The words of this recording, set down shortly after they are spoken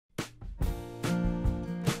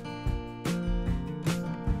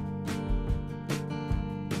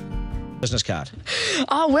business card?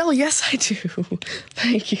 Well, yes, I do.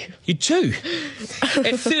 Thank you. You do?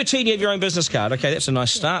 At 13, you have your own business card. Okay, that's a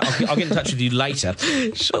nice start. I'll get in touch with you later.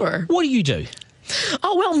 Sure. What do you do?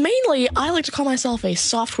 Well, mainly, I like to call myself a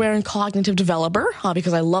software and cognitive developer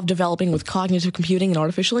because I love developing with cognitive computing and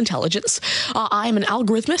artificial intelligence. I'm an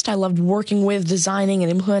algorithmist. I love working with, designing,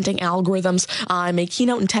 and implementing algorithms. I'm a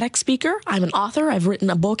keynote and TEDx speaker. I'm an author. I've written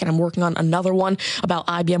a book, and I'm working on another one about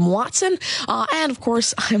IBM Watson. And, of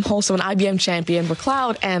course, I'm also an IBM champion for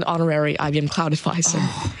cloud and honorary IBM cloud advisor.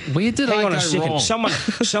 Where did I go wrong?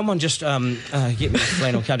 Someone just get me a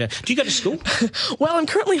flannel card down. Do you go to school? Well, I'm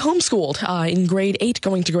currently homeschooled in grade 8,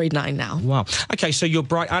 going to grade 9 now. Wow. Okay, so you're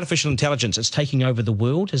bright. Artificial intelligence, it's taking over the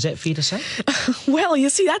world. Is that fair to say? Well, you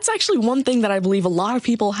see, that's actually one thing that I believe a lot of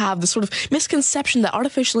people have, this sort of misconception that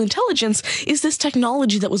artificial intelligence is this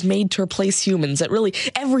technology that was made to replace humans at really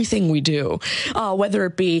everything we do, whether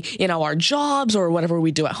it be, our jobs or whatever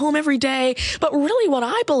we do at home every day. But really what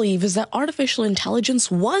I believe is that artificial intelligence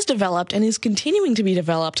was developed and is continuing to be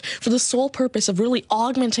developed for the sole purpose of really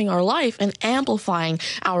augmenting our life and amplifying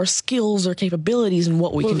our skills or capabilities and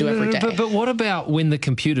what we can do every day. But what about when the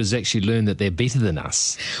computers actually learn that they're better than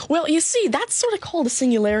us? Well, you see, that's sort of called a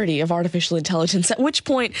singularity of artificial intelligence, at which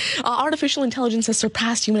point artificial intelligence has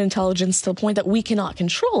surpassed human intelligence to the point that we cannot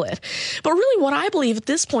control it. But really what I believe at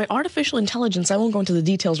this point, artificial intelligence, I won't go into the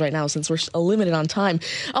details right now since we're limited on time,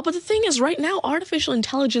 but the thing is right now, artificial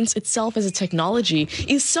intelligence itself as a technology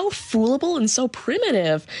is so foolable and so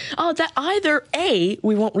primitive that either A,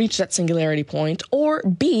 we won't reach that singularity point, or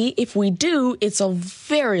B, if we do, it's a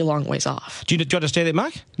very long ways off. Do you understand that,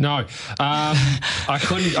 Mark? No. I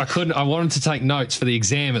couldn't. I wanted to take notes for the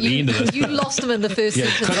exam at the end of it. You lost them in the first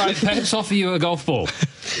sentence. Could I perhaps offer you a golf ball?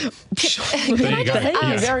 There you go. Thank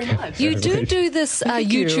you very much. You do this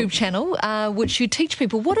YouTube channel, which you teach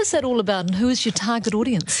people. What is that all about, and who is your target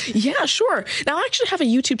audience? Yeah, sure. Now, I actually have a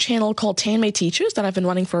YouTube channel called Tanmay Teaches that I've been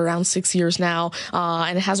running for around 6 years now,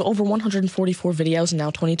 and it has over 144 videos and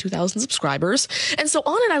now 22,000 subscribers. And so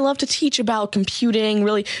on it, I love to teach about computing,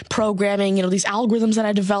 really programming, these algorithms that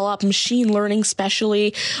I develop, machine learning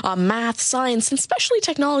especially, math, science, and especially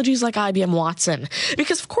technologies like IBM Watson.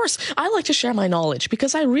 Because, of course, I like to share my knowledge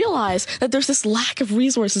because I realize that there's this lack of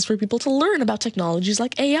resources for people to learn about technologies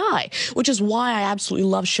like AI, which is why I absolutely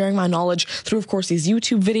love sharing my knowledge through, of course, these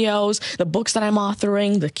YouTube videos, the books that I'm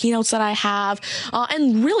authoring, the keynotes that I have,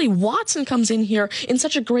 and really Watson comes in here in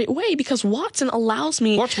such a great way because Watson allows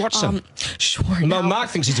me... What's Watson? Sure. Well, Mark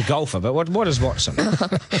thinks he's a golfer, but what is Watson?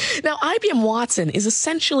 Now, IBM Watson is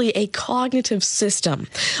essentially a cognitive system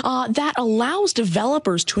that allows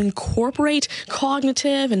developers to incorporate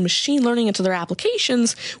cognitive and machine learning into their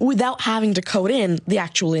applications without having to code in the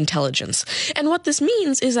actual intelligence. And what this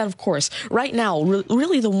means is that, of course, right now,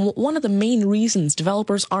 really one of the main reasons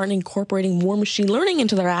developers aren't incorporating more machine learning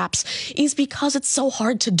into their apps is because it's so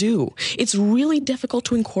hard to do. It's really difficult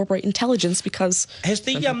to incorporate intelligence because... Has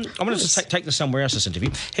the I'm going to take this somewhere else, this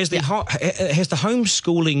interview. Has the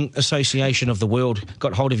Homeschooling Association of the World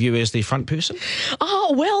got hold of you as the front person?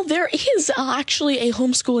 Oh, well, there is actually a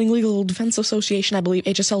Homeschooling Legal Defense Association, I believe,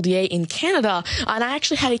 HSLDA, in Canada, and I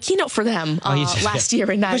actually had a keynote for them last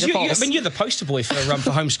year in Niagara Falls. You're the poster boy for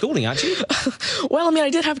homeschooling, aren't you? Well, I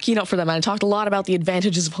did have a keynote for them, and I talked a lot about the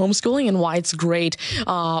advantages of homeschooling and why it's great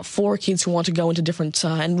for kids who want to go into different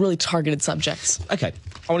and really targeted subjects. Okay,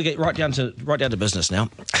 I want to get right down to business now.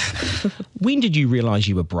 When did you realise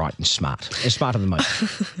you were bright and smarter than most?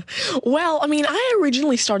 Well, I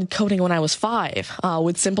originally started coding when I was 5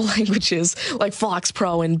 with simple languages like Fox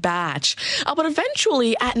Pro and Batch. But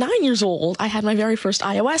eventually, at 9 years old, I had my very first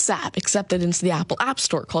iOS app accepted into the Apple App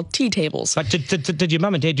Store called T-Tables. But did your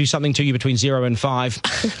mum and dad do something to you between 0 and 5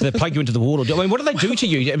 that plug you into the wall? What did they do to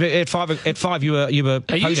you at 5? At 5, you were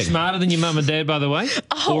coding. Are you smarter than your mum and dad, by the way?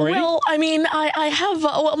 Already? Well, I have.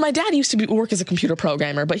 My dad used to work as a computer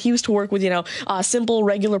programmer, but he used to work with simple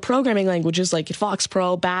regular programming languages like Fox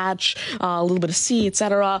Pro, Batch, a little bit of C,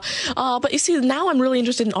 etc. But you see, now I'm really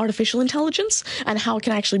interested in artificial intelligence and how it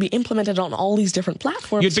can actually be implemented on all these different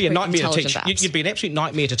platforms. You'd be a nightmare to teach. You'd be an absolute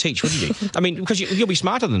nightmare to teach, wouldn't you? Because you'll be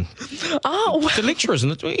smarter than the lecturers. I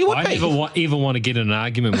never want to get in an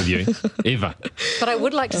argument with you, ever. But I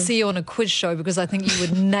would like to see you on a quiz show because I think you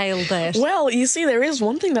would nail that. Well, you see, there is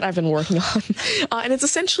one thing that I've been working on, and it's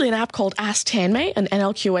essentially an app called Ask Tanmay, an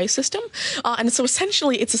NLQA system. And so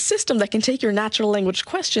essentially, it's a system that can take your natural language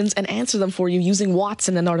questions and answer them for you using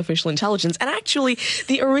Watson and artificial intelligence. And actually,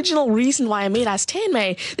 the original reason why I made Ask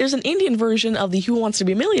Tanmay, there's an Indian version of the Who Wants to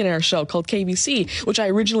Be a Millionaire show called KBC, which I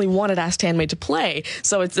originally wanted Ask Tanmay to play.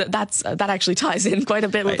 So that actually ties in quite a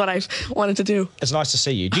bit with what I wanted to do. It's nice to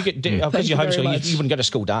see you. Do you get because you're homeschooled, you wouldn't go to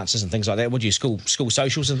school dances and things like that, would you? School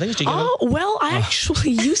socials and things? Do you well, I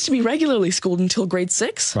actually used to be regularly schooled until grade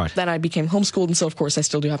 6. Right. Then I became homeschooled, and so of course I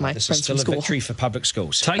still do have my This is friends still from a school. victory for public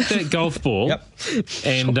schools. Take that golf ball Yep.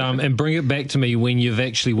 and bring it back to me when you've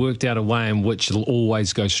actually worked out a way in which it'll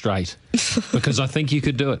always go straight. Because I think you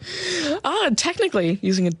could do it. Technically,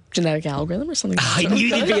 using a genetic algorithm or something. I knew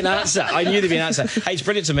there'd be an answer. Hey, it's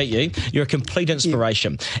brilliant to meet you. You're a complete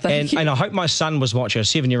inspiration. Thank you. And I hope my son was watching, a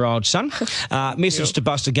 7-year-old son. Message to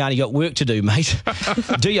Buster Garner, you got work to do, mate.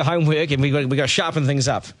 Do your homework, and we got to sharpen things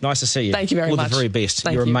up. Nice to see you. Thank you very much. much. All the very best.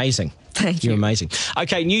 Thank You're you. amazing. Thank you. You're amazing.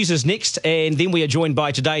 Okay, news is next, and then we are joined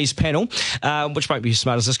by today's panel, which won't be as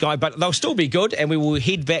smart as this guy, but they'll still be good, and we will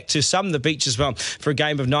head back to some of the beach as well for a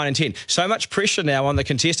game of 9 and 10. So much pressure now on the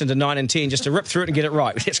contestant in 9 and 10 just to rip through it and get it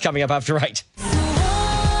right. It's coming up after 8.